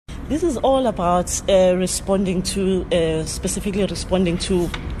This is all about specifically responding to,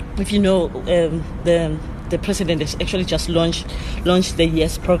 if you know, the president has actually just launched the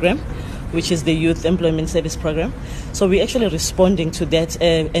YES program, which is the Youth Employment Service Program. So we're actually responding to that,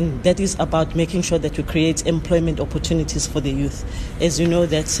 and that is about making sure that we create employment opportunities for the youth. As you know,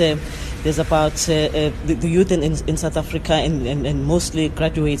 that there's about the youth in South Africa and mostly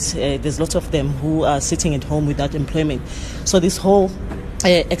graduates, there's lots of them who are sitting at home without employment. So this whole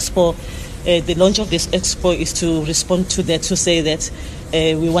Expo, the launch of this Expo is to respond to that, to say that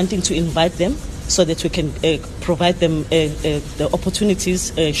we're wanting to invite them so that we can provide them the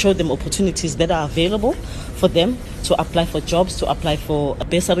opportunities, show them opportunities that are available for them to apply for jobs, to apply for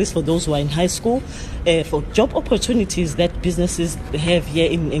bursaries for those who are in high school, for job opportunities that businesses have here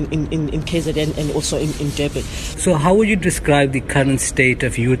in KZN and also in Durban. So how would you describe the current state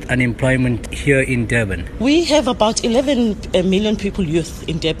of youth unemployment here in Durban? We have about 11 million people youth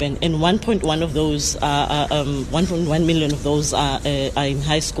in Durban, and 1.1 million of those are in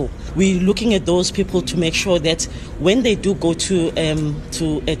high school. We're looking at those people to make sure that when they do go to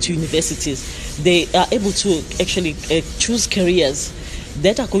universities, they are able to actually choose careers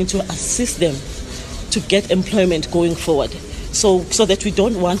that are going to assist them to get employment going forward. So that we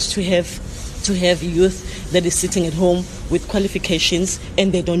don't want to have youth that is sitting at home with qualifications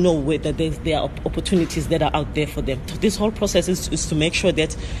and they don't know whether there are opportunities that are out there for them. This whole process is to make sure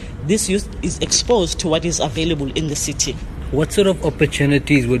that this youth is exposed to what is available in the city. What sort of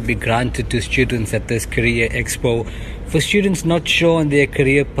opportunities would be granted to students at this Career Expo for students not sure on their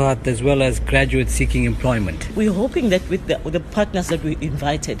career path as well as graduates seeking employment? We're hoping that with the partners that we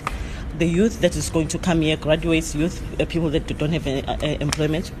invited, the youth that is going to come here, graduates, youth, people that don't have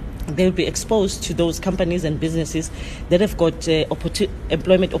employment, they'll be exposed to those companies and businesses that have got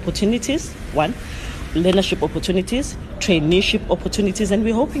employment opportunities, one, learnership opportunities, traineeship opportunities, and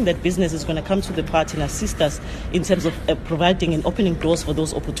we're hoping that business is going to come to the party and assist us in terms of providing and opening doors for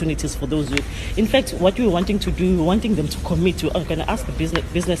those opportunities for those youth. In fact, what we're wanting to do, we're wanting them to commit. We're going to ask the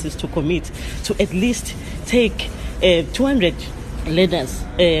businesses to commit to at least take 200 learners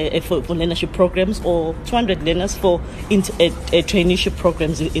for learnership programs, or 200 learners for traineeship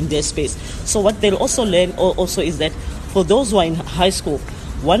programs in their space. So what they'll also learn also is that for those who are in high school,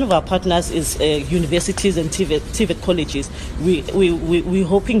 one of our partners is universities and TVET colleges. We're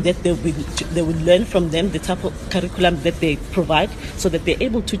hoping that they will learn from them the type of curriculum that they provide so that they're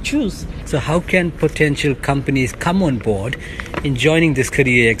able to choose. So how can potential companies come on board in joining this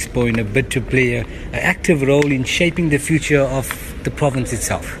Career Expo in a bid to play an active role in shaping the future of the province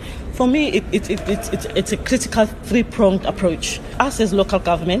itself? For me, it's a critical three-pronged approach. Us as local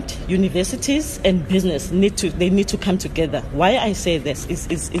government, universities and business need to come together. Why I say this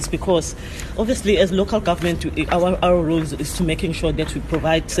is because obviously as local government, our role is to making sure that we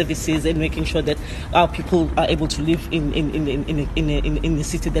provide services and making sure that our people are able to live in the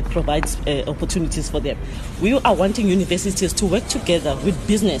city that provides opportunities for them. We are wanting universities to work together with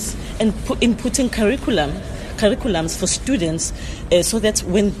business and putting curriculums for students, so that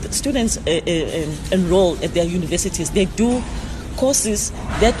when students enroll at their universities, they do courses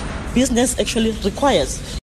that business actually requires.